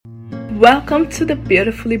Welcome to the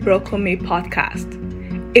Beautifully Broken Me podcast,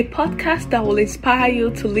 a podcast that will inspire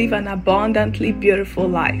you to live an abundantly beautiful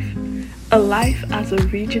life, a life as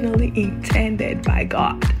originally intended by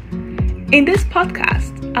God. In this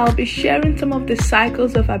podcast, I'll be sharing some of the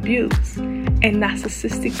cycles of abuse and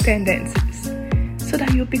narcissistic tendencies so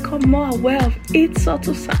that you become more aware of its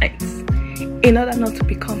subtle signs in order not to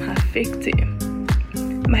become her victim.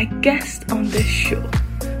 My guest on this show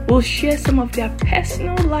will share some of their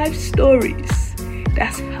personal life stories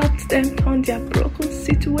that's helped them turn their broken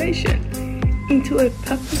situation into a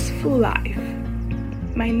purposeful life.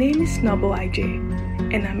 My name is Noble IJ,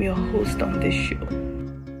 and I'm your host on this show.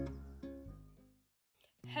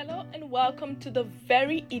 Hello and welcome to the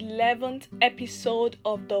very 11th episode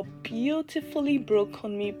of the Beautifully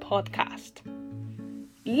Broken Me podcast.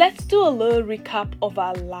 Let's do a little recap of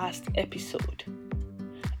our last episode.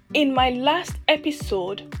 In my last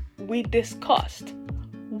episode, we discussed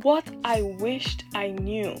what I wished I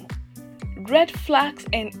knew, red flags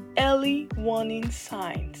and early warning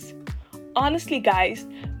signs. Honestly, guys,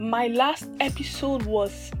 my last episode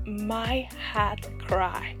was my heart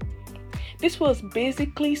cry. This was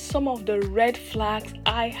basically some of the red flags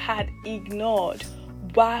I had ignored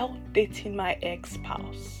while dating my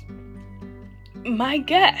ex-spouse. My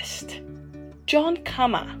guest, John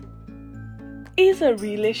Kama, is a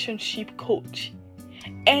relationship coach,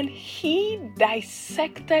 and he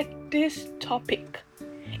dissected this topic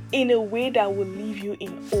in a way that will leave you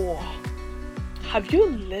in awe. Have you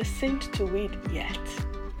listened to it yet?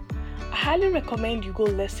 I highly recommend you go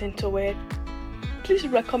listen to it. Please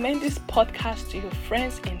recommend this podcast to your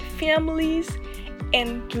friends and families,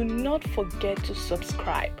 and do not forget to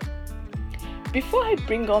subscribe. Before I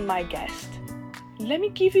bring on my guest, let me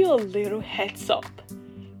give you a little heads up.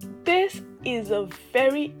 This is a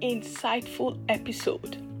very insightful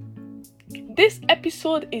episode. This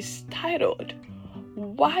episode is titled,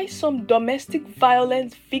 Why Some Domestic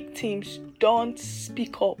Violence Victims Don't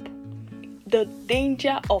Speak Up: The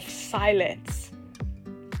Danger of Silence.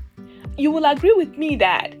 You will agree with me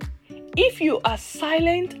that if you are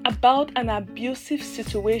silent about an abusive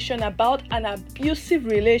situation, about an abusive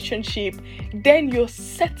relationship, then you're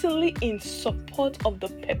certainly in support of the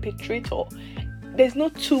perpetrator. There's no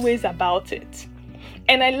two ways about it.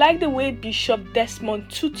 And I like the way Bishop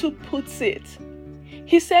Desmond Tutu puts it.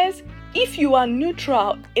 He says, if you are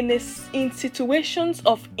neutral in situations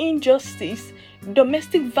of injustice,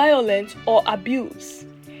 domestic violence, or abuse,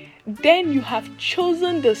 then you have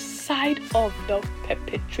chosen the side of the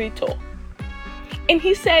perpetrator. And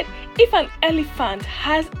he said, if an elephant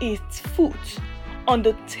has its foot on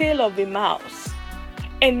the tail of a mouse,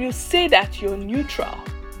 and you say that you're neutral,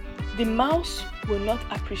 the mouse will not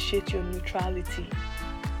appreciate your neutrality.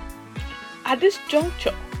 At this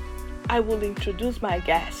juncture, I will introduce my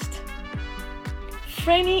guest.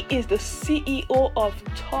 Franny is the CEO of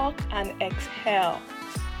Talk and Exhale.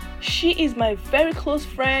 She is my very close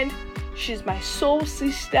friend. She's my soul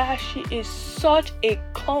sister. She is such a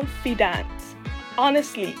confidant.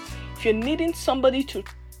 Honestly, if you're needing somebody to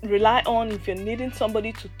rely on, if you're needing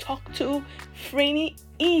somebody to talk to, Franny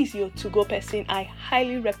is your to-go person. I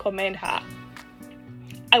highly recommend her.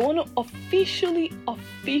 I want to officially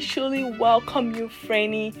welcome you,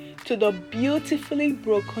 Franny, to the Beautifully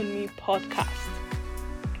Broken Me podcast.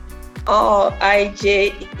 Oh,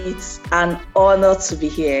 IJ, it's an honor to be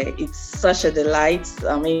here. It's such a delight.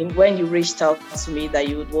 I mean, when you reached out to me that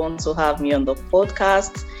you would want to have me on the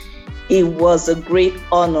podcast, it was a great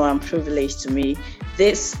honor and privilege to me.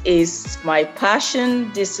 This is my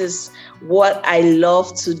passion. This is what I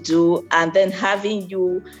love to do. And then having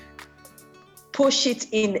you push it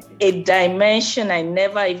in a dimension I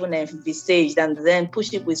never even envisaged, and then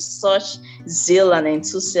push it with such zeal and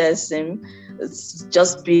enthusiasm. It's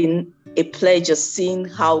just been a pleasure seeing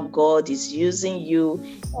how God is using you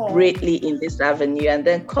greatly in this avenue. And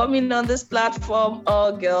then coming on this platform,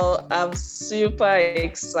 oh girl, I'm super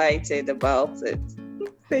excited about it.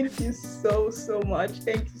 Thank you so much.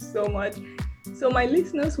 Thank you so much. So my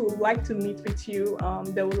listeners who would like to meet with you,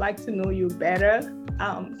 they would like to know you better.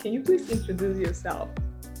 Can you please introduce yourself?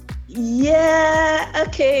 Yeah,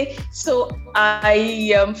 okay. So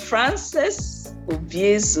I am Frances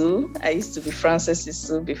Obiezu. I used to be Frances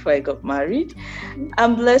Isu before I got married.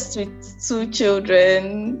 I'm blessed with 2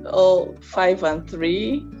 children, all 5 and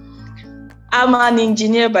 3. I'm an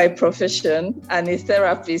engineer by profession and a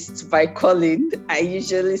therapist by calling. I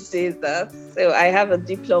usually say that. So I have a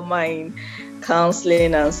diploma in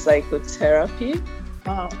counseling and psychotherapy.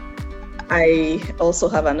 Wow. I also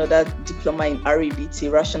have another diploma in REBT,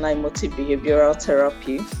 Rational Emotive Behavioral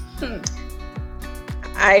Therapy.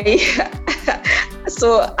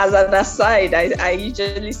 So as an aside, I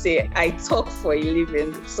usually say I talk for a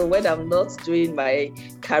living. So when I'm not doing my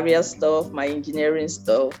career stuff, my engineering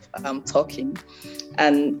stuff, I'm talking.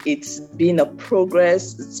 And it's been a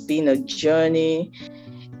progress, it's been a journey.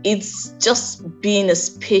 It's just been a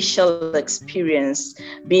special experience,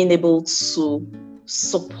 being able to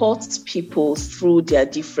support people through their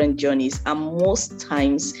different journeys, and most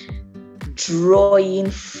times drawing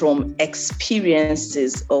from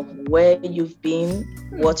experiences of where you've been,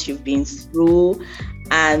 what you've been through,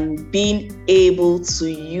 and being able to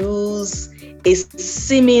use a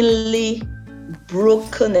seemingly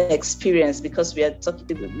broken experience, because we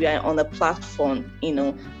are on a platform,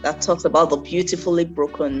 that talks about the beautifully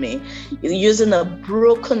broken me. Using a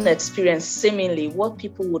broken experience, seemingly what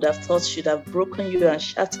people would have thought should have broken you and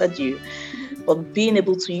shattered you, but being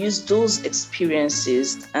able to use those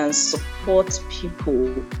experiences and support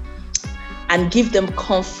people and give them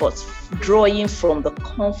comfort, drawing from the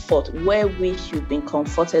comfort wherewith you've been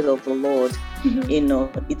comforted of the Lord.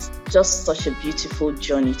 It's just such a beautiful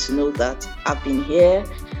journey to know that I've been here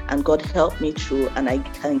and God helped me through, and I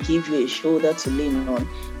can give you a shoulder to lean on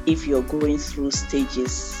if you're going through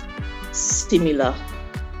stages similar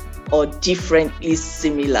or differently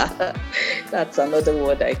similar. That's another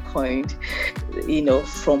word I coined,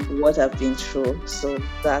 from what I've been through. So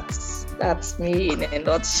that's me in a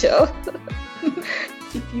nutshell.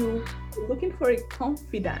 If you're looking for a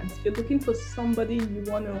confidant, if you're looking for somebody you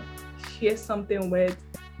want to share something with,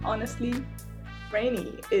 honestly,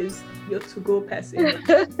 Franny is your to-go person.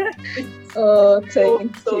 Oh,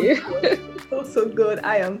 thank you. Good. So good.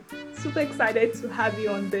 I am super excited to have you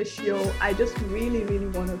on this show. I just really, really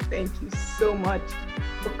want to thank you so much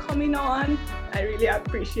for coming on. I really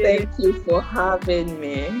appreciate it. Thank you for having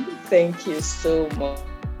me. Thank you so much.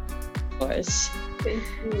 Thank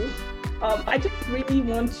you. I just really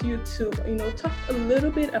want you to, talk a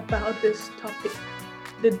little bit about this topic,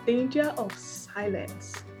 the danger of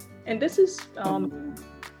silence. And this is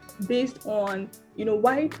based on,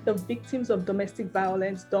 why the victims of domestic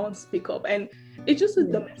violence don't speak up. And it's just a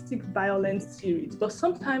domestic violence series, but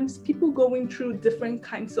sometimes people going through different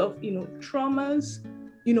kinds of, traumas,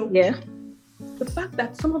 the fact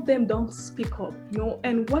that some of them don't speak up,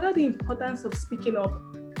 and what are the importance of speaking up?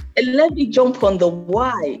 Let me jump on the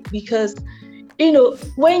why, because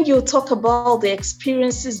when you talk about the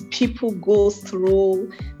experiences people go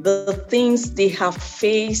through, the things they have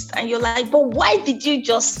faced, and you're like, but why did you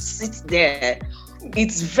just sit there?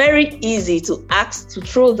 It's very easy to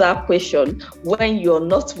throw that question when you're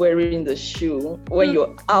not wearing the shoe, when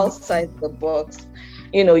you're outside the box.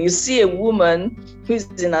 You see a woman who's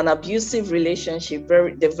in an abusive relationship,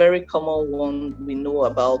 the very common one we know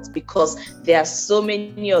about, because there are so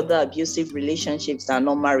many other abusive relationships that are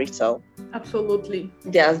not marital. Absolutely.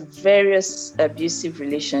 There are various abusive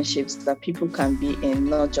relationships that people can be in,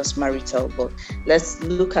 not just marital, but let's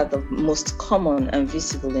look at the most common and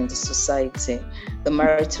visible in the society, the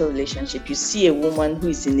marital relationship. You see a woman who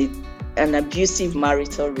is in an abusive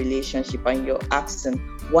marital relationship, and you're asking,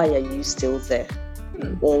 why are you still there?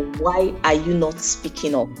 Or why are you not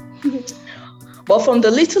speaking up? But from the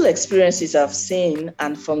little experiences I've seen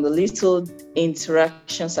and from the little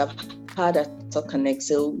interactions I've had at Talk Connect,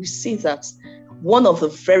 so we see that one of the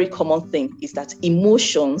very common things is that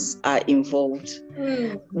emotions are involved.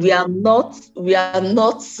 We are not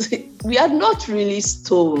really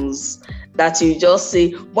stones that you just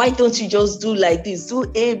say, why don't you just do like this?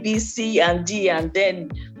 Do A, B, C, and D, and then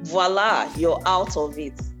voila, you're out of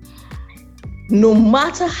it. No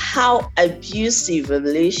matter how abusive a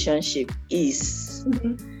relationship is,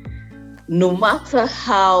 no matter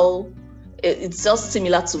how, it's just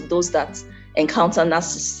similar to those that encounter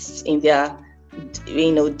narcissists in their,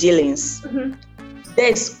 dealings.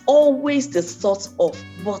 There's always the thought of,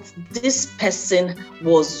 but this person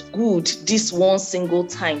was good this one single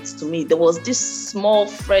time to me. There was this small,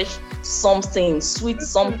 fresh something, sweet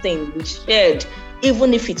something we shared,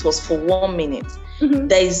 even if it was for 1 minute.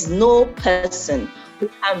 There is no person who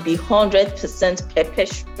can be 100%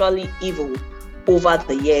 perpetually evil over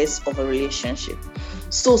the years of a relationship.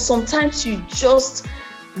 So sometimes you just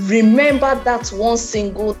remember that one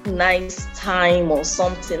single nice time or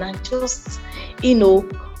something, and just,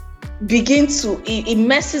 begin to, it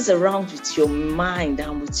messes around with your mind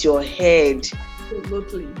and with your head.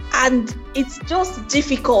 Absolutely. And it's just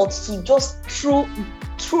difficult to just throw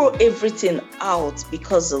everything out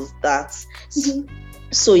because of that.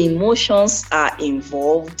 So emotions are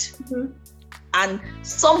involved. And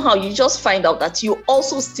somehow you just find out that you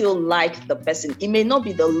also still like the person. It may not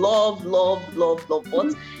be the love,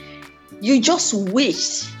 but you just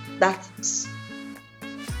wish that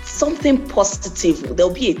something positive.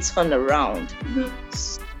 There'll be a turnaround.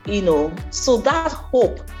 So that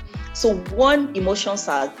hope. So one, emotions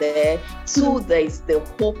are there. Two, there is the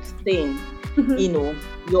hope thing.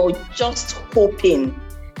 You're just hoping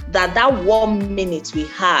that 1 minute we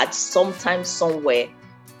had sometime somewhere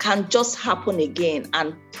can just happen again,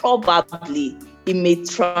 and probably it may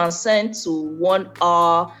transcend to 1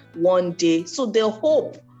 hour, 1 day. So the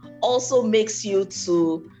hope also makes you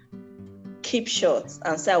to keep short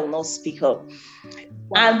and say, I will not speak up.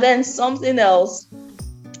 Wow. And then something else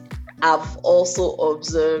I've also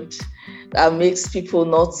observed that makes people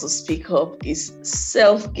not to speak up is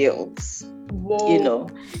self-guilt. Whoa.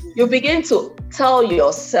 You begin to tell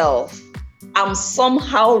yourself, I'm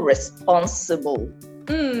somehow responsible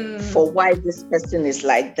for why this person is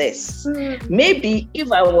like this. Maybe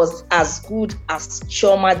if I was as good as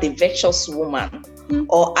Chioma, the virtuous woman,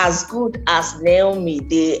 or as good as Naomi,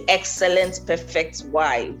 the excellent, perfect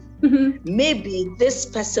wife, maybe this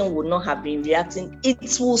person would not have been reacting.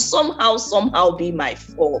 It will somehow be my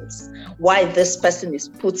fault why this person is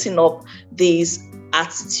putting up this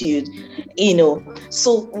attitude,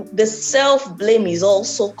 So the self-blame is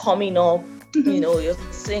also coming up. You're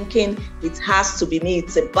thinking it has to be me.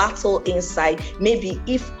 It's a battle inside. Maybe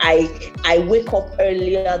if I wake up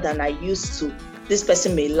earlier than I used to, this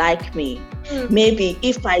person may like me. Maybe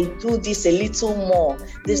if I do this a little more,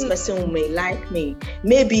 this person may like me.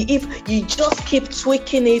 Maybe if you just keep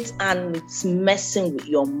tweaking it and it's messing with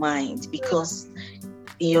your mind because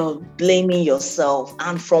you're blaming yourself.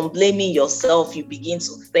 And from blaming yourself, you begin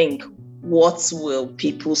to think, what will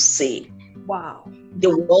people say? Wow. They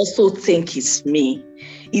will also think it's me.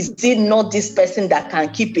 Is it not this person that can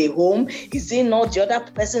keep a home? Is it not the other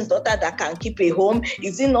person's daughter that can keep a home?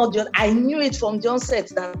 Is it not I knew it from the onset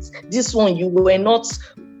that this one, you were not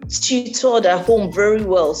tutored at home very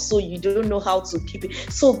well, so you don't know how to keep it.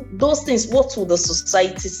 So those things, what will the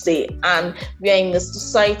society say? And we are in a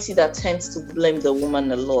society that tends to blame the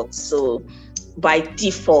woman a lot. So by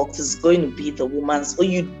default, it's going to be the woman's, or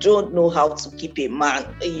you don't know how to keep a man,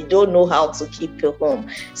 or you don't know how to keep a home.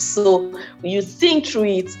 So you think through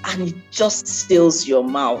it and it just seals your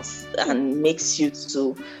mouth and makes you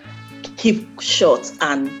to keep short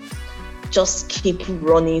and just keep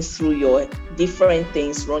running through your different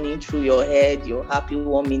things, running through your head. You're happy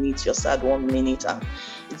 1 minute, you're sad 1 minute, and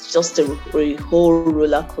it's just a whole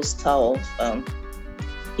roller coaster of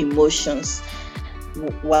emotions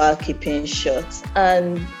while keeping short.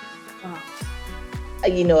 And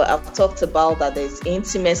I've talked about that there's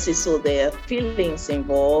intimacy, so there are feelings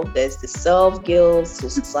involved. There's the self-guilt,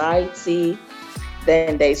 society,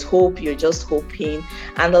 then there's hope, you're just hoping.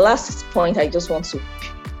 And the last point I just want to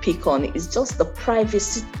pick on is just the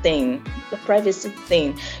privacy thing.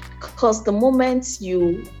 Because the moment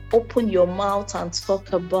you open your mouth and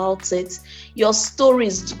talk about it, your story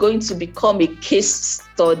is going to become a case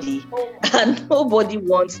study, and nobody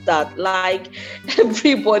wants that. Like,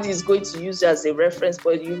 everybody is going to use it as a reference.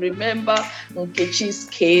 But you remember Nkechi's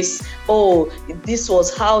case, this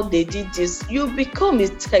was how they did this. You become a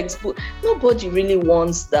textbook. Nobody really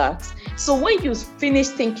wants that. So when you finish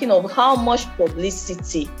thinking of how much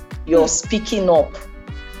publicity your speaking up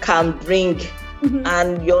can bring,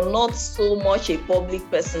 and you're not so much a public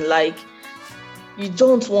person, like, you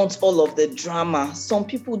don't want all of the drama. Some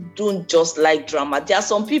people don't just like drama. There are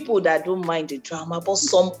some people that don't mind the drama, but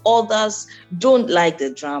some others don't like the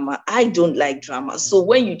drama. I don't like drama. So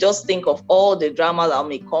when you just think of all the drama that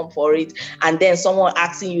may come for it, and then someone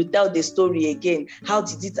asking you, tell the story again. How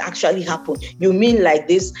did it actually happen? You mean like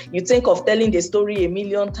this? You think of telling the story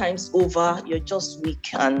 1,000,000 times over. You're just weak,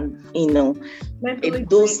 and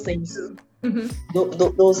those things.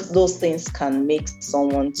 Those things can make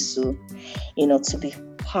someone to be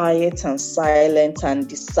quiet and silent and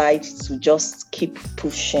decide to just keep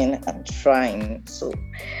pushing and trying. So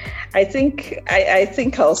I think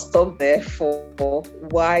I'll stop there for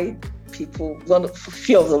why people, a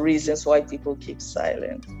few of the reasons why people keep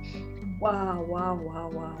silent.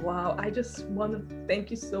 Wow. I just want to thank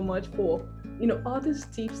you so much for, all these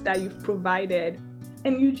tips that you've provided.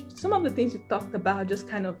 And some of the things you talked about just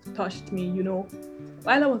kind of touched me,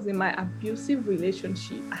 While I was in my abusive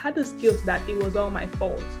relationship, I had this guilt that it was all my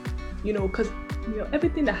fault, because,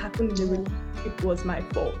 everything that happened in the relationship was my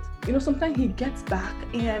fault. Sometimes he gets back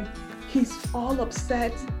and he's all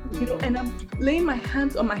upset, and I'm laying my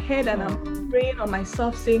hands on my head and I'm praying on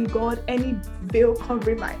myself, saying, God, any veil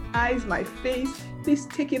covering my eyes, my face, please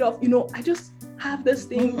take it off. I just have this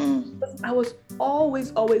thing. I was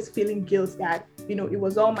always feeling guilt that, it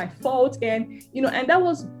was all my fault. And, and that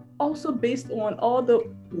was also based on all the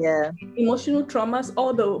Yeah. emotional traumas,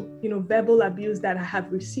 all the verbal abuse that I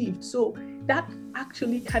have received. So that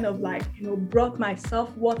actually kind of like brought my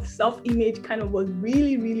self-worth, self-image kind of was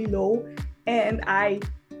really, really low, and I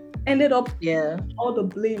ended up all the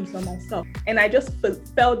blames on myself. And I just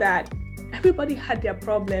felt that everybody had their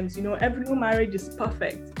problems. Every marriage is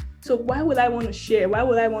perfect. So why would I want to share? Why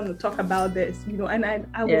would I want to talk about this? And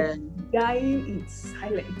I was dying in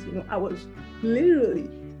silence. I was literally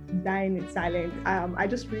dying in silence. I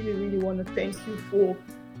just really, really want to thank you for,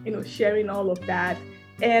 sharing all of that.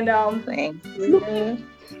 And thank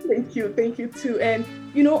you. Thank you too. And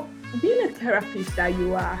being a therapist that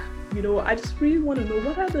you are, I just really want to know,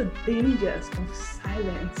 what are the dangers of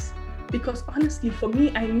silence? Because honestly, for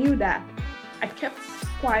me, I knew that I kept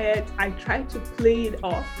quiet. I tried to play it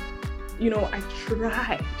off. I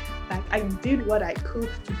tried. Like, I did what I could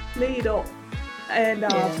to play it off. And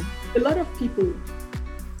a lot of people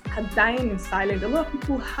are dying in silence. A lot of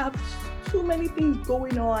people have too many things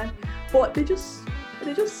going on, but they're just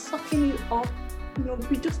sucking it up.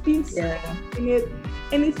 We just being silent in it,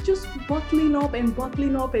 and it's just bottling up and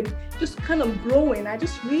just kind of growing. I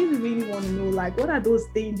just really, really want to know, like, what are those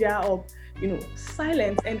dangers of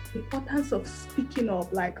silence and the importance of speaking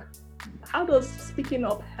up? Like, how does speaking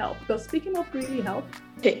up help? Does speaking up really help?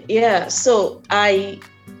 Yeah. So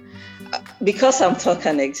because I'm talk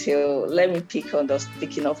and exhale, let me pick on the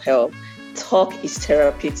speaking of help. Talk is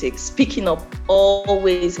therapeutic. Speaking up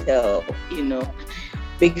always help,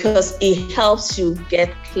 because it helps you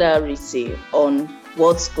get clarity on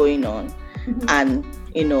what's going on. Mm-hmm. And,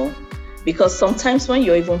 because sometimes when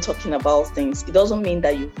you're even talking about things, it doesn't mean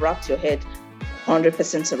that you've wrapped your head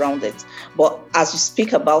 100% around it. But as you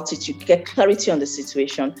speak about it, you get clarity on the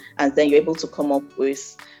situation, and then you're able to come up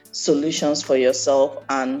with solutions for yourself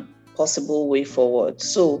and possible way forward.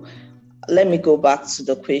 So let me go back to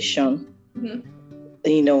the question,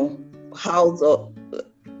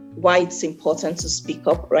 why it's important to speak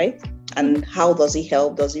up, right? And how does it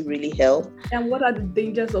help? Does it really help? And what are the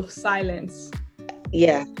dangers of silence?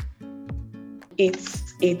 Yeah.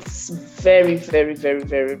 It's very, very, very,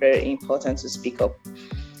 very, very important to speak up.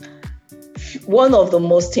 One of the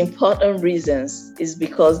most important reasons is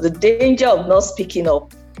because the danger of not speaking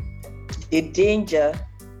up, the danger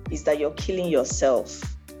is that you're killing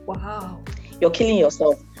yourself. Wow. You're killing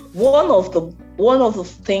yourself. One of the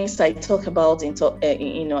things I talk about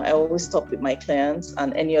I always talk with my clients,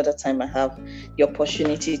 and any other time I have the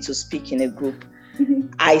opportunity to speak in a group,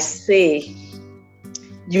 I say,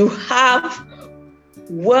 you have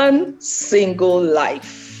one single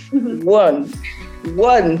life, one,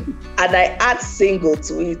 and I add single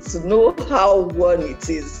to it to know how one it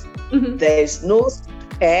is. There is no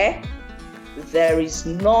spare. There is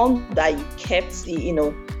none that you kept,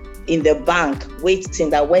 in the bank,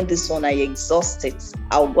 waiting that when this one I exhaust it,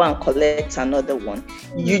 I'll go and collect another one.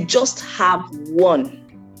 You just have one,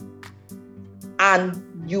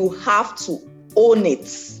 and you have to own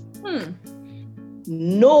it.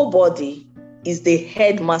 Nobody is the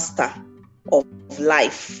headmaster of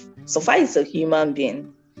life. So far as a human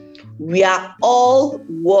being, we are all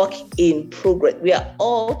work in progress. We are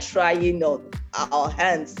all trying our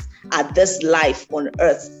hands at this life on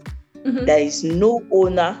earth. There is no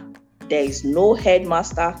owner, there is no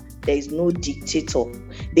headmaster, there is no dictator.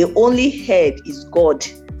 The only head is God.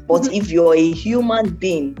 But if you're a human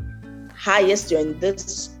being, highest you're in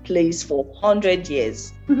this place for 100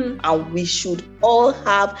 years, and we should all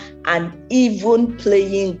have an even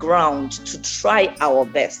playing ground to try our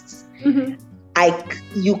best.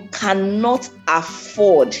 You cannot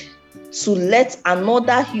afford to let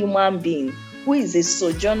another human being who is a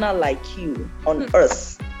sojourner like you on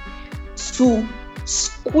earth to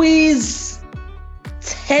squeeze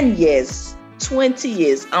 10 years, 20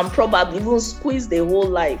 years, and probably even squeeze the whole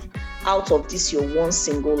life out of this your one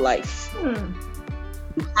single life.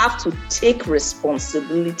 You have to take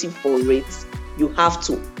responsibility for it. You have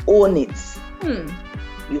to own it.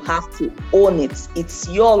 You have to own it. It's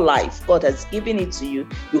your life. God has given it to you.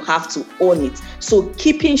 You have to own it. So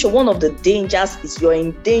keeping sure, one of the dangers is you're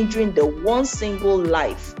endangering the one single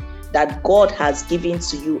life that God has given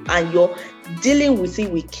to you, and you're dealing with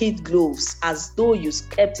it with kid gloves as though you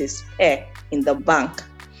kept a spare in the bank.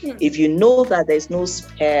 If you know that there's no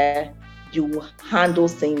spare, you will handle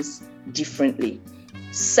things differently.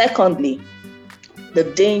 Secondly, the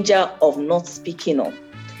danger of not speaking up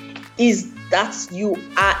is that you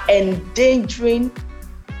are endangering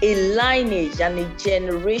a lineage and a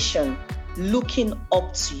generation looking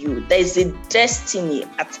up to you. There's a destiny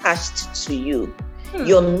attached to you.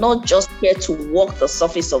 You're not just here to walk the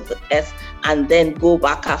surface of the earth and then go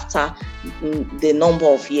back after the number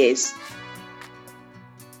of years.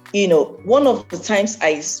 One of the times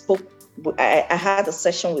I had a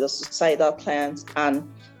session with a suicidal client,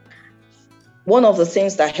 and one of the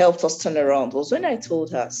things that helped us turn around was when I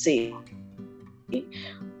told her, say,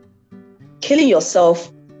 killing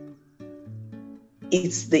yourself,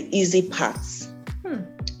 it's the easy part.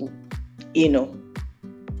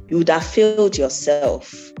 You would have failed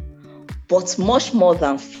yourself, but much more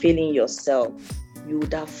than failing yourself, you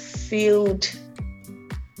would have failed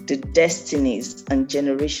the destinies and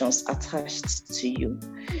generations attached to you.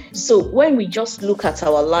 So when we just look at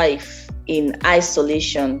our life in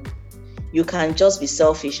isolation, you can just be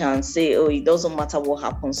selfish and say, oh, it doesn't matter what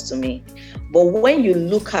happens to me. But when you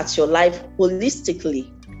look at your life holistically,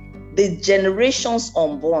 the generations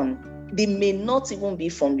unborn, they may not even be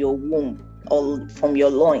from your womb or from your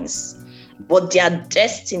loins, but their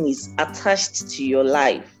destinies attached to your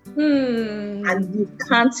life. And you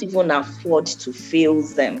can't even afford to fail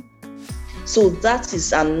them. So that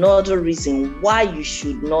is another reason why you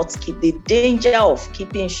should not keep. The danger of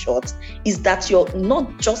keeping short is that you're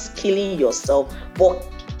not just killing yourself, but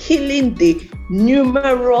killing the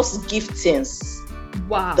numerous giftings.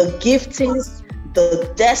 Wow. The giftings,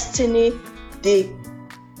 the destiny, the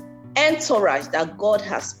entourage that God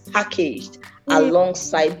has packaged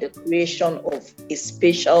alongside the creation of a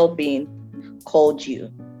special being called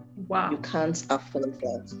you. Wow. You can't afford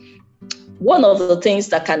that. One of the things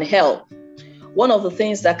that can help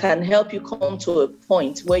you come to a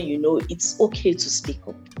point where it's okay to speak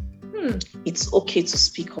up. It's okay to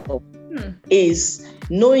speak up. Is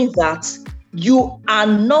knowing that you are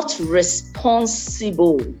not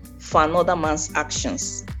responsible for another man's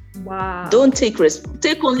actions. Wow. Don't take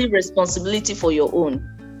only responsibility for your own.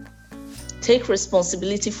 Take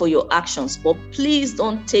responsibility for your actions, but please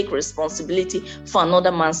don't take responsibility for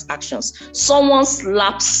another man's actions. Someone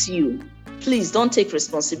slaps you, please don't take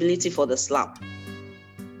responsibility for the slap.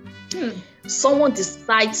 Someone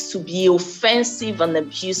decides to be offensive and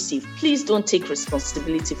abusive, please don't take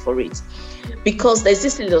responsibility for it. Because there's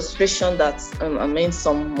this illustration that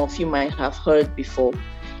some of you might have heard before.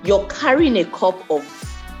 You're carrying a cup of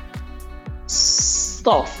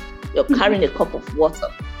stuff, you're carrying a cup of water,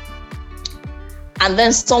 and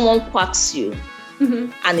then someone quacks you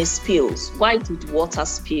and it spills. Why did water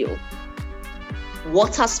spill?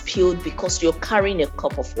 Water spilled because you're carrying a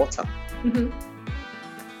cup of water.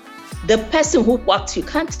 The person who quacked you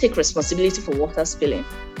can't take responsibility for water spilling.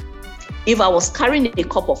 If I was carrying a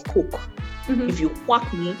cup of Coke, if you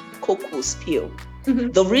quack me, Coke will spill.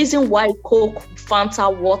 The reason why Coke,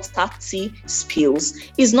 Fanta, water, tea spills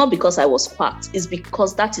is not because I was quacked. It's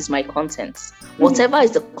because that is my content. Whatever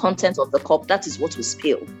is the content of the cup, that is what will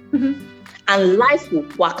spill. And life will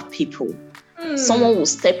quack people. Someone will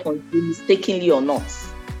step on you mistakenly or not.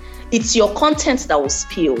 It's your content that will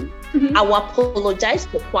spill. I will apologize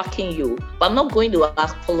for quacking you, but I'm not going to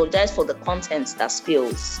apologize for the content that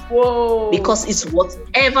spills. Whoa. Because it's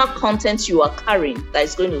whatever content you are carrying that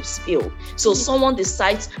is going to spill. So someone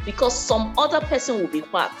decides, because some other person will be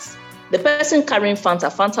quacked. The person carrying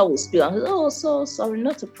Fanta will spill and say, oh, so sorry,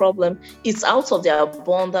 not a problem. It's out of the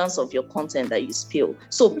abundance of your content that you spill.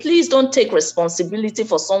 So please don't take responsibility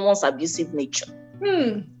for someone's abusive nature.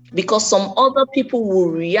 Because some other people will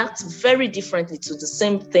react very differently to the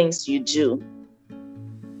same things you do.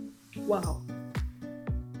 Wow.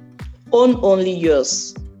 Own only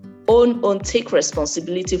yours. Take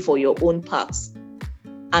responsibility for your own parts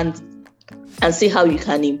and see how you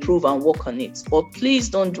can improve and work on it. But please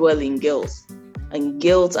don't dwell in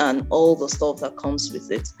guilt and all the stuff that comes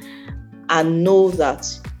with it. And know that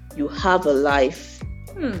you have a life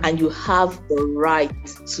and you have the right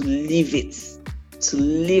to live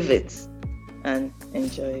it and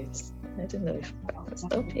enjoy it. I don't know if I can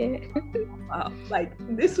stop here. Wow, like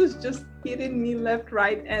this was just hitting me left,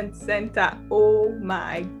 right, and center. Oh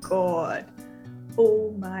my God,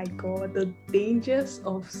 the dangers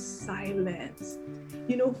of silence.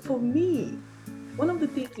 For me, one of the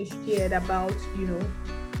things you shared about,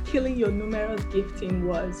 killing your numerous gifting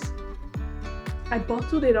was I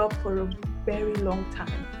bottled it up for a very long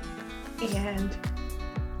time. And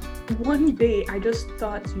one day I just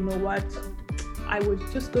thought, you know what? I was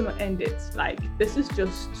just going to end it. Like, this is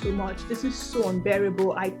just too much. This is so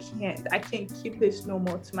unbearable. I can't keep this no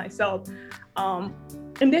more to myself. And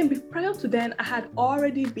then prior to then, I had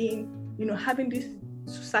already been, having these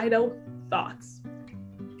suicidal thoughts.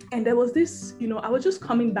 And there was this, I was just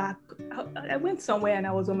coming back. I went somewhere and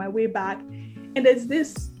I was on my way back. And there's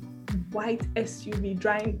this white SUV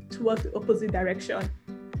driving towards the opposite direction.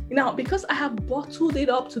 Now, because I have bottled it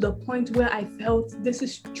up to the point where I felt this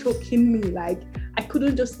is choking me, like I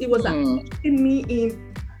couldn't just, it was affecting me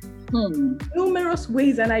in numerous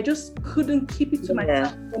ways, and I just couldn't keep it to Yeah.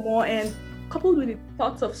 myself anymore. And coupled with the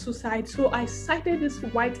thoughts of suicide, so I sighted this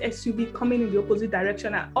white SUV coming in the opposite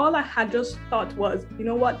direction, and all I had just thought was, you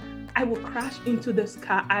know what, I will crash into this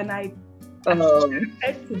car. And I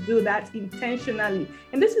tried to do that intentionally.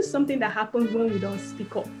 And this is something that happens when we don't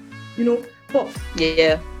speak up, but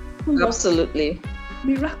Yeah, absolutely.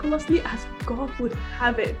 miraculously, as God would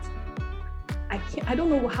have it, I don't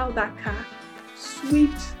know how that car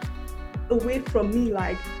swept away from me.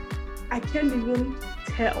 Like, I can't even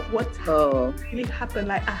tell what really happened.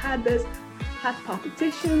 Like, I had this heart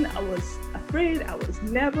palpitation, I was afraid, I was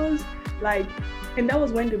nervous, and that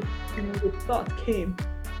was when the thought came.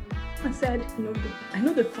 I said, I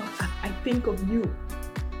know the thoughts I think of you,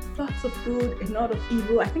 thoughts of good and not of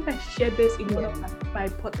evil. I think I shared this in one of my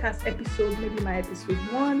podcast episodes, maybe my episode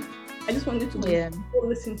 1. I just wanted to go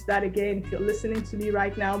listen to that again if you're listening to me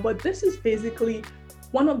right now. But this is basically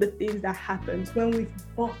one of the things that happens when we've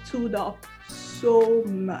bottled up so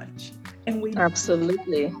much, and we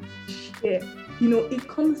absolutely share. It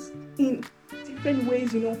comes in different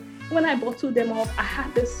ways. When I bottled them up, I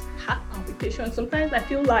had this heart palpitation. Sometimes I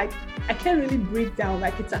feel like I can't really breathe down,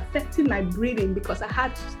 like it's affecting my breathing because I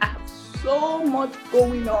have so much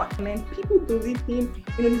going on. And people believe him.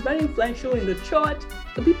 He's very influential in the church.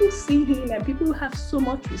 So people see him and people have so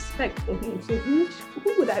much respect for him. So who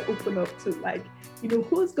would I open up to?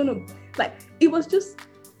 Who's gonna, it was just,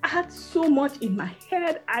 I had so much in my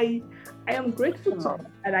head. I am grateful to God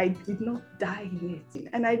that I did not die in it.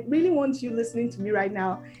 And I really want you listening to me right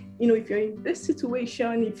now, if you're in this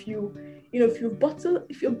situation, if you're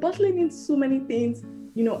bottling in so many things,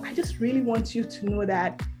 I just really want you to know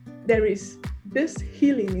that there is this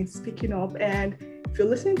healing in speaking up. And if you're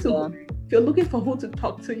listening to, if you're looking for who to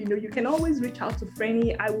talk to, you can always reach out to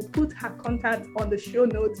Franny. I will put her contact on the show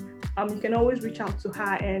notes. You can always reach out to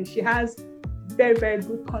her, and she has very, very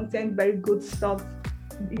good content, very good stuff,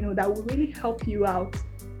 that will really help you out.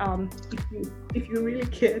 If you really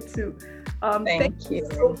care to. Thank you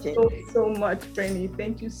so much, Franny.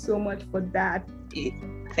 Thank you so much for that.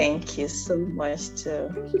 Thank you so much too.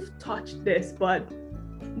 I think you've touched this, but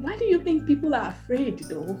why do you think people are afraid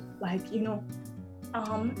though?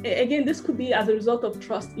 Again, this could be as a result of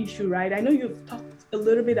trust issue, right? I know you've talked a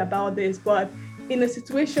little bit about this, but in a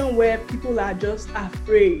situation where people are just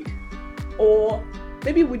afraid, or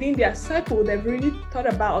maybe within their circle, they've really thought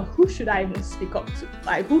about who should I even speak up to?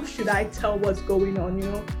 Who should I tell what's going on,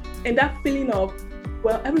 And that feeling of,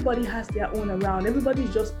 well, everybody has their own around.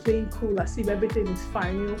 Everybody's just playing cool as if everything is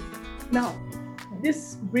fine, Now,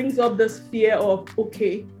 this brings up this fear of,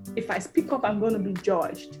 okay, if I speak up, I'm going to be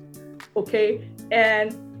judged, okay?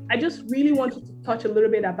 And I just really wanted to touch a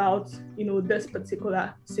little bit about, this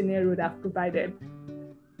particular scenario that I've provided.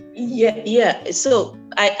 Yeah. So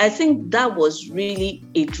I think that was really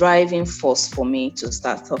a driving force for me to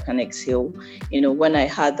start Talk and Exhale, when I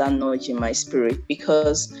had that nudge in my spirit,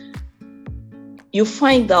 because you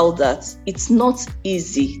find out that it's not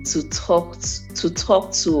easy to talk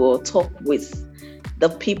to or talk with the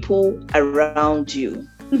people around you.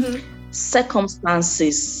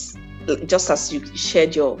 Circumstances, just as you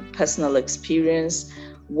shared your personal experience,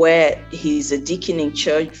 where he's a deacon in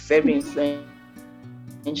church, very influential.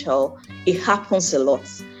 It happens a lot.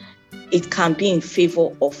 It can be in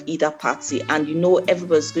favor of either party, and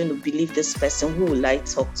everybody's going to believe this person. Who will I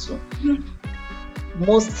talk to?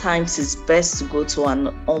 Most times it's best to go to an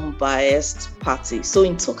unbiased party. So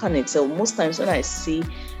in Talk and Excel, most times when I see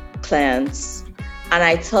clients and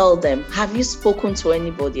I tell them, have you spoken to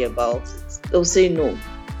anybody about it? They'll say no.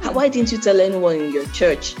 Why didn't you tell anyone in your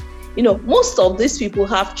church? Most of these people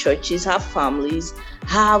have churches, have families,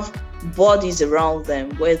 have bodies around them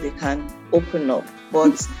where they can open up.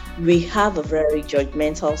 But we have a very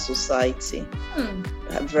judgmental society,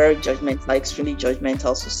 a very judgmental, extremely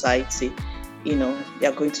judgmental society. They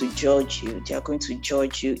are going to judge you. They are going to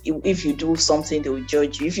judge you. If you do something, they will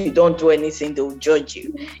judge you. If you don't do anything, they will judge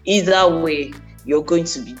you. Either way, you're going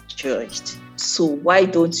to be judged. So why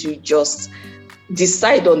don't you just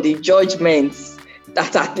decide on the judgments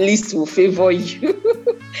that at least will favor you?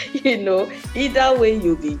 Either way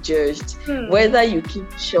you'll be judged. Whether you keep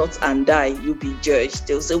short and die, you'll be judged.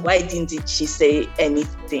 They'll say, why didn't she say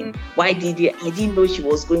anything? Why did you? I didn't know she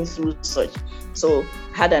was going through such. So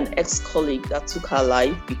I had an ex-colleague that took her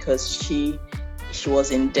life because she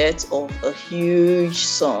was in debt of a huge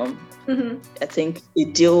sum. I think a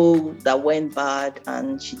deal that went bad,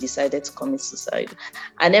 and she decided to commit suicide.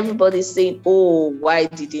 And everybody's saying, oh, why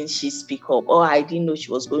didn't she speak up? Oh, I didn't know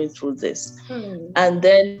she was going through this. And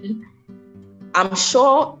then I'm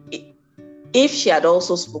sure If she had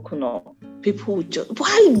also spoken up, people would just,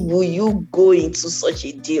 why will you go into such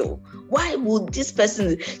a deal? Why would this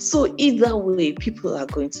person? So either way, people are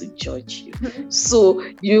going to judge you. So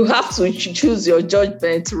you have to choose your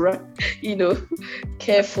judgment,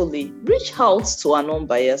 carefully. Reach out to an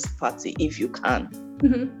unbiased party if you can.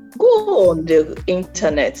 Go on the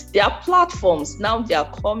internet. There are platforms now, they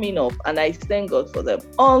are coming up, and I thank God for them.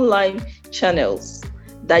 Online channels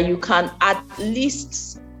that you can at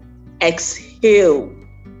least exhale,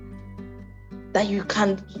 that you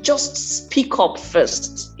can just speak up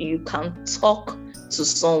first. You can talk to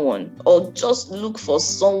someone, or just look for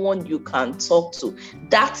someone you can talk to.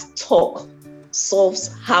 That talk solves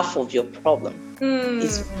half of your problem.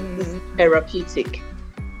 It's therapeutic.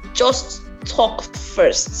 Just talk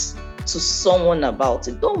first to someone about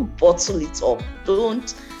it. Don't bottle it up.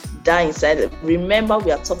 Don't die inside it. Remember,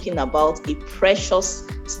 we are talking about a precious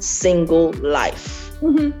single life.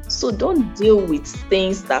 So don't deal with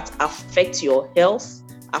things that affect your health,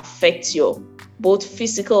 affect your both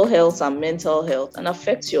physical health and mental health, and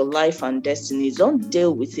affect your life and destiny. Don't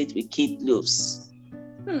deal with it with kid gloves.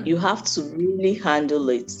 You have to really handle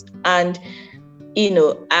it. And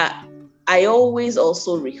I always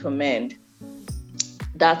also recommend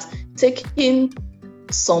that taking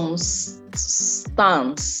some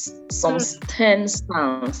stern stance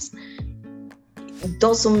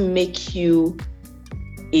doesn't make you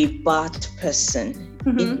a bad person.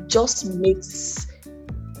 It just makes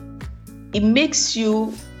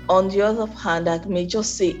you, on the other hand, I may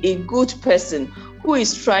just say, a good person who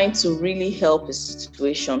is trying to really help a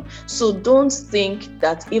situation. So don't think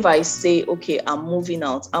that if I say, okay, I'm moving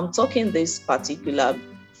out, I'm talking this particular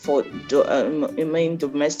for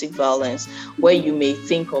domestic violence, where you may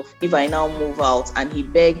think of, if I now move out and he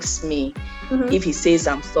begs me, if he says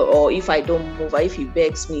I'm sorry, or if I don't move out, if he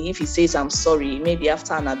begs me, if he says I'm sorry, maybe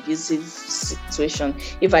after an abusive situation,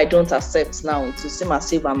 if I don't accept now, it will seem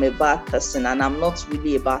as if I'm a bad person, and I'm not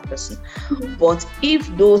really a bad person. But if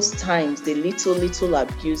those times the little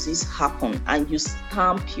abuses happen, and you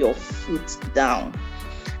stamp your foot down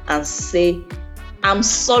and say, I'm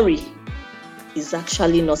sorry, is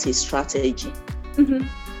actually not a strategy.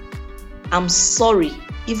 I'm sorry,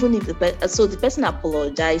 even if the person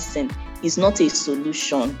apologizing is not a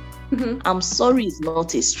solution. I'm sorry is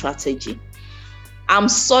not a strategy. I'm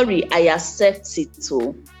sorry, I accept it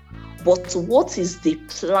too. But what is the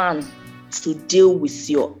plan to deal with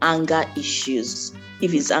your anger issues?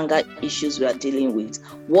 If it's anger issues we are dealing with,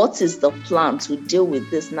 what is the plan to deal with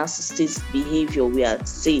this narcissistic behavior we are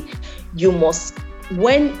saying? You must,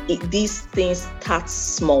 when these things start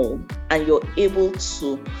small and you're able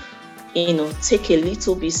to take a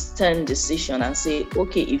little bit stern decision and say,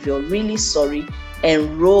 okay, if you're really sorry,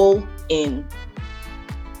 enroll in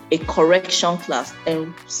a correction class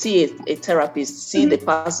and see a therapist, see the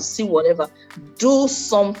person, see whatever, do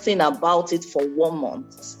something about it for 1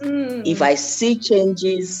 month. If I see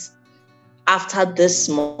changes after this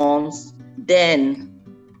month, then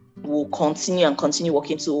we'll continue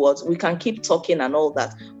working towards. We can keep talking and all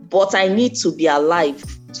that, but I need to be alive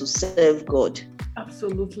to serve God.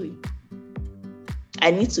 Absolutely. I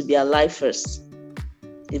need to be alive first.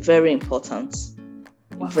 It's very important.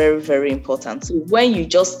 Wow. Very, very important. So when you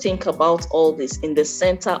just think about all this in the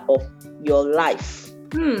center of your life,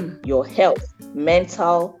 your health,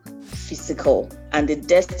 mental, physical, and the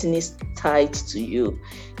destinies tied to you,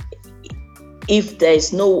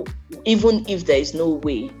 even if there is no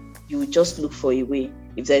way, you just look for a way.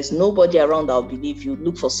 If there's nobody around that will believe you,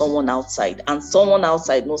 look for someone outside. And someone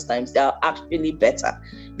outside, most times, they are actually better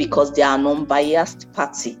because they are an unbiased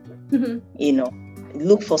party.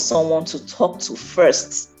 Look for someone to talk to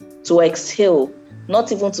first, to exhale,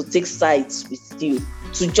 not even to take sides with you,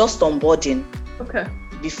 to just onboarding. Okay.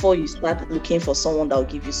 Before you start looking for someone that will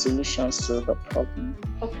give you solutions to the problem.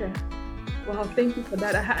 Okay. Wow, thank you for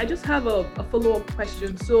that. I just have a follow-up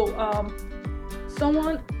question. So,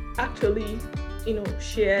 someone actually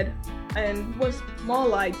shared, and was more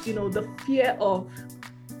like, the fear of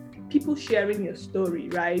people sharing your story,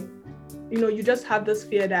 right? You just have this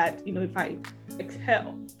fear that, if I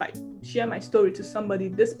exhale, if I share my story to somebody,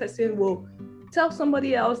 this person will tell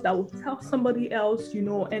somebody else, that will tell somebody else,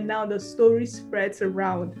 and now the story spreads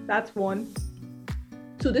around. That's one.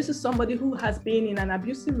 So this is somebody who has been in an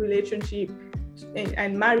abusive relationship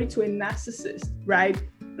and married to a narcissist, right?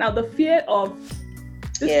 Now the fear of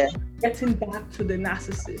this getting back to the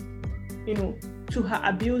narcissist, to her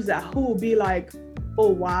abuser, who will be like, oh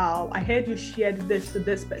wow, I heard you shared this to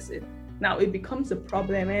this person. now it becomes a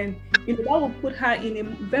problem, and that will put her in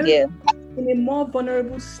a Yeah. in a more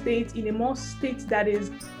vulnerable state, in a more state that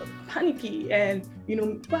is panicky, and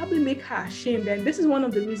probably make her ashamed. And this is one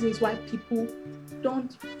of the reasons why people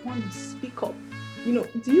don't want to speak up. Do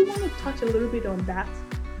you want to touch a little bit on that?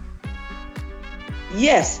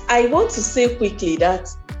 Yes, I want to say quickly that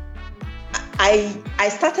I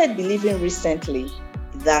started believing recently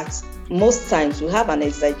that most times we have an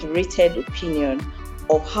exaggerated opinion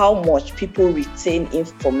of how much people retain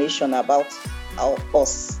information about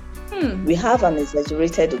us. We have an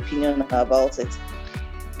exaggerated opinion about it.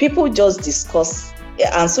 People just discuss,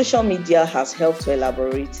 and social media has helped to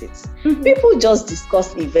elaborate it. People just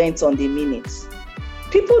discuss events on the minutes.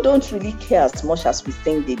 People don't really care as much as we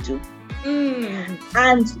think they do.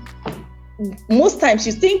 And most times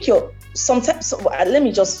you think let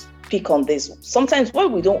me just pick on this. Sometimes why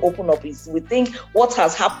we don't open up is we think what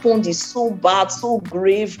has happened is so bad, so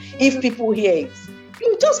grave. If people hear it,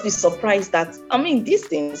 you'll just be surprised that, these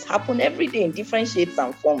things happen every day in different shapes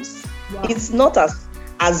and forms. Wow. It's not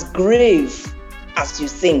as grave as you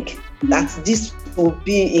think that this will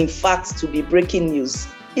be, in fact, to be breaking news.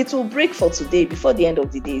 It will break for today before the end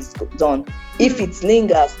of the day is done. If it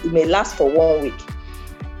lingers, it may last for 1 week.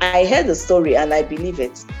 I heard the story and I believe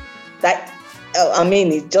it. That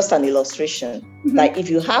it's just an illustration. Like if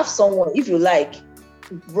you have someone, if you like,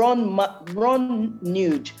 run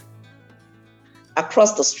nude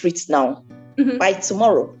across the streets now, by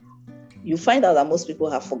tomorrow, you find out that most people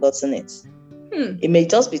have forgotten it. It may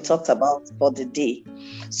just be talked about for the day.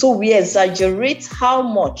 So we exaggerate how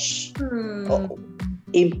much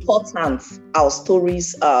important our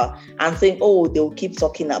stories are and think, they'll keep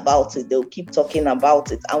talking about it,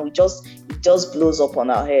 and it just blows up on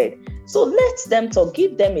our head. So let them talk,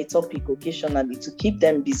 give them a topic occasionally to keep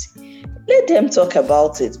them busy. Let them talk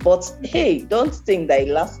about it. But hey, don't think that it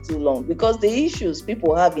lasts too long, because the issues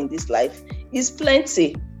people have in this life is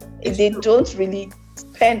plenty. They don't really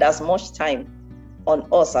spend as much time on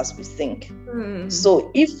us as we think.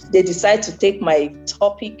 So if they decide to take my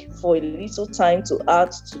topic for a little time to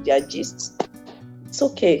add to their gist, it's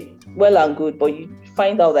okay, well and good, but you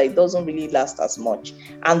find out that it doesn't really last as much,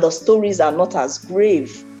 and the stories are not as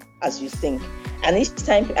grave as you think. And each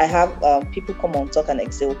time I have people come on Talk and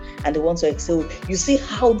Excel, and they want to excel, you see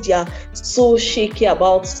how they are so shaky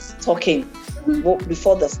about talking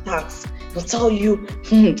before the start. They'll tell you,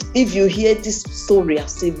 if you hear this story, I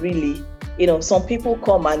say, really? Some people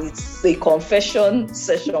come and it's a confession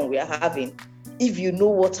session we are having. If you know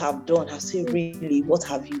what I've done, I say, really, what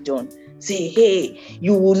have you done? Say, hey,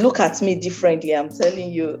 you will look at me differently. I'm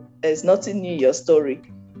telling you, there's nothing new in your story.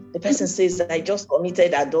 The person says, I just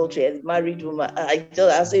committed adultery as a married woman. I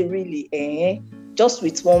say, really? Just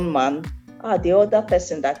with one man? The other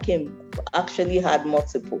person that came actually had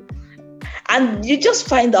multiple. And you just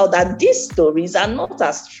find out that these stories are not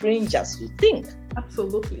as strange as you think.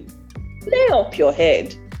 Absolutely. Clear up your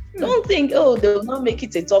head. Don't think, they will not make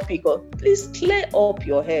it a topic. Please clear up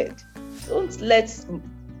your head. Don't let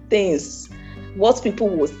things, what people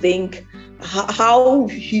will think, how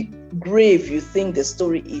grave you think the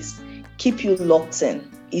story is, keep you locked in.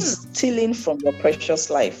 It's stealing from your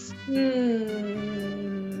precious life. I'm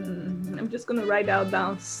just going to write that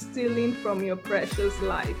down. Stealing from your precious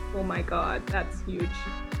life. Oh my God, that's huge.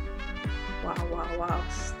 Wow.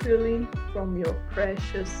 Stealing from your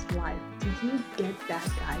precious life. Did you get that,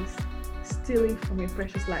 guys? Stealing from your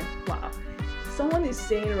precious life. Wow. Someone is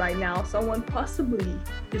saying right now, someone possibly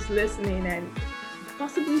is listening and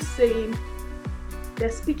possibly saying, they're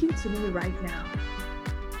speaking to me right now.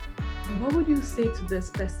 What would you say to this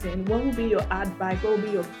person? What would be your advice? What would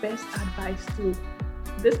be your best advice to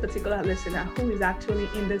this particular listener who is actually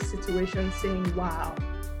in this situation saying, wow,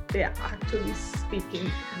 they're actually speaking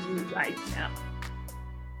to you right now?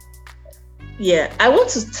 Yeah, I want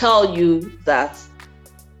to tell you that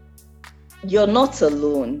you're not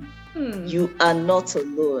alone. You are not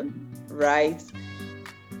alone, right?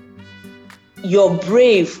 You're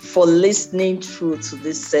brave for listening through to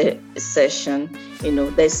this session.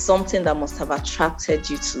 There's something that must have attracted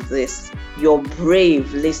you to this. You're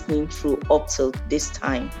brave listening through up till this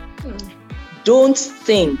time. Don't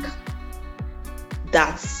think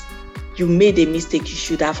that you made a mistake. You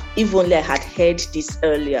should have, if only I had heard this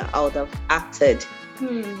earlier, I would have acted.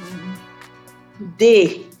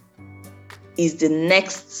 Today is the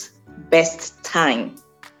next best time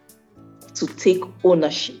to take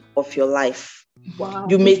ownership of your life. Wow.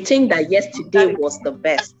 You may think that yesterday was the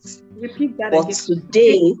best, Repeat that but again.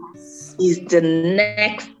 today is the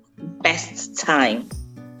next best time.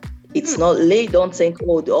 It's not late. Don't think,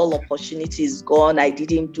 oh, the all opportunity is gone. I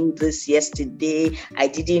didn't do this yesterday. I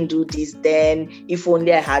didn't do this then. If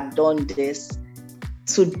only I had done this.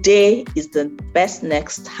 Today is the best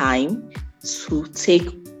next time to take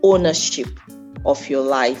ownership of your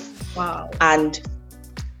life. Wow. And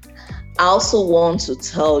I also want to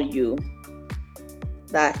tell you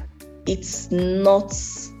that it's not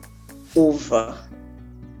over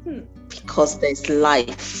because there's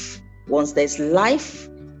life. Once there's life,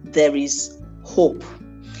 there is hope.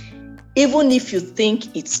 Even if you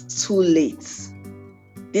think it's too late,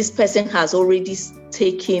 this person has already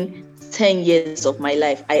taken 10 years of my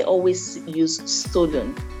life. I always use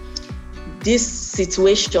stolen. This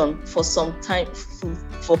situation for some time,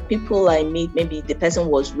 for people I meet, maybe the person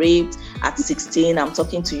was raped at 16, I'm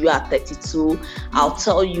talking to you at 32, I'll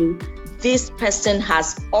tell you, this person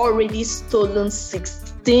has already stolen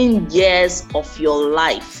 16 years of your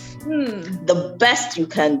life. The best you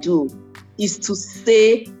can do is to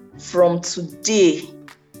say, from today,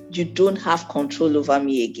 you don't have control over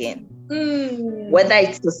me again. Whether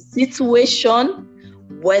it's a situation,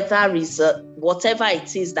 whether it's whatever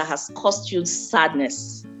it is that has caused you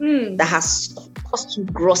sadness, that has caused you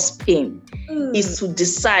gross pain, is to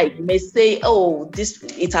decide. You may say, oh,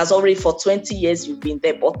 it has already for 20 years you've been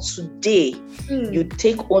there, but today you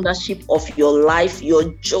take ownership of your life,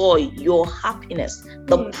 your joy, your happiness,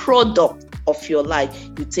 the product of your life.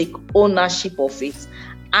 You take ownership of it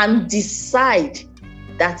and decide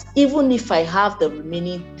that even if I have the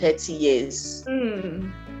remaining 30 years,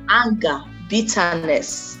 anger,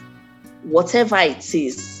 bitterness, whatever it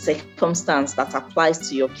is, circumstance that applies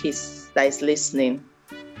to your case that is listening,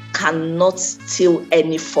 cannot steal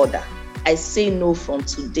any further. I say no from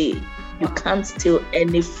today. You can't steal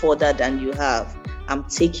any further than you have. I'm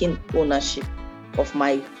taking ownership of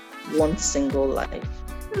my one single life.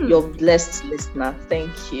 You're blessed, listener.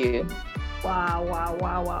 Thank you.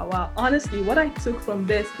 Wow. Honestly, what I took from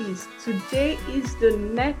this is today is the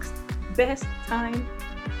next best time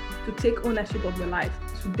to take ownership of your life.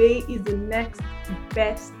 Today is the next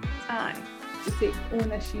best time to take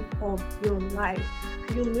ownership of your life.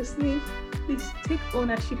 Are you listening? Please take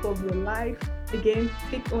ownership of your life. Again,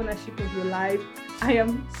 take ownership of your life. I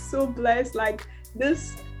am so blessed. Like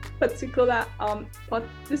this particular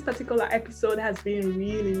episode has been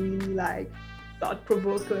really like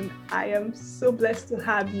thought-provoking. I am so blessed to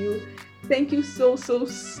have you. Thank you so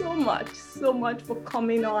much for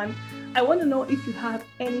coming on. I want to know if you have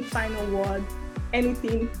any final words,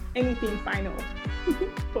 anything final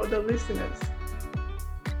for the listeners.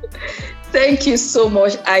 Thank you so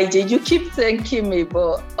much, IJ. You keep thanking me,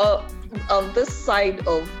 but on this side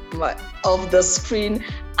of the screen,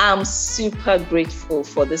 I'm super grateful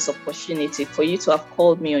for this opportunity, for you to have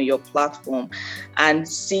called me on your platform and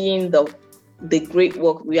seeing the great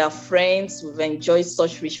work. We are friends. We've enjoyed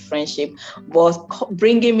such rich friendship, but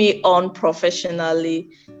bringing me on professionally,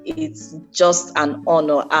 it's just an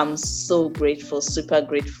honor. I'm so grateful, super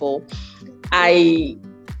grateful.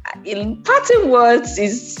 In parting words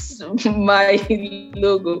is my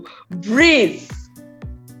logo. Breathe.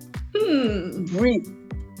 Breathe.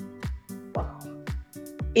 Wow.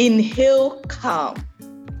 Inhale calm.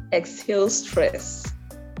 Exhale stress.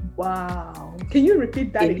 Wow. Can you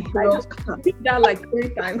repeat that? Repeat that like 3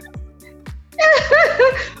 times.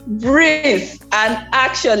 Breathe, and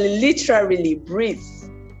actually literally breathe.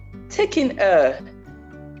 Take in air.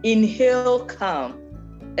 Inhale calm.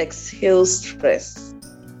 Exhale stress.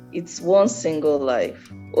 It's one single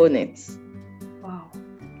life. Own it. Wow.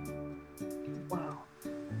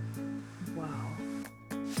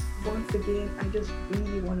 Once again, I just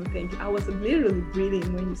really want to thank you. I was literally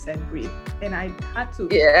breathing when you said breathe, and I had to.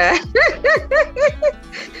 Yeah.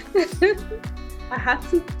 I had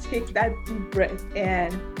to take that deep breath,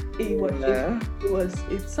 and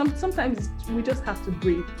sometimes we just have to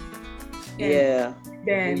breathe. And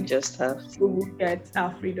then we just have to. We will get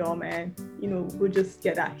our freedom, and we'll just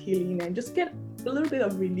get our healing and just get a little bit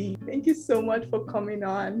of relief. Thank you so much for coming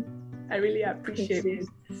on. I really appreciate it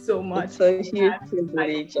so much. It's a huge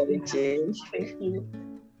privilege, AJ. Thank you.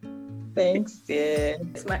 Thanks, dear.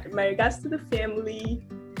 My regards to the family.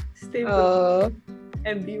 Stay well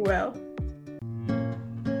and be well.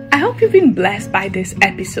 I hope you've been blessed by this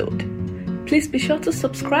episode. Please be sure to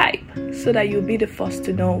subscribe so that you'll be the first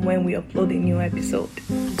to know when we upload a new episode.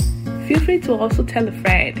 Feel free to also tell a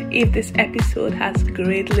friend if this episode has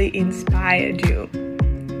greatly inspired you.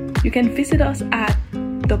 You can visit us at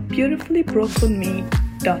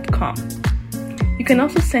thebeautifully.brokenme.com. You can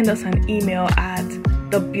also send us an email at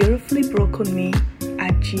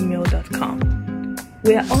thebeautifully.brokenme@gmail.com.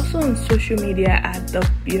 We are also on social media at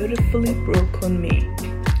thebeautifully.brokenme.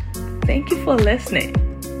 Thank you for listening.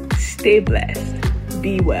 Stay blessed.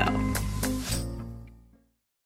 Be well.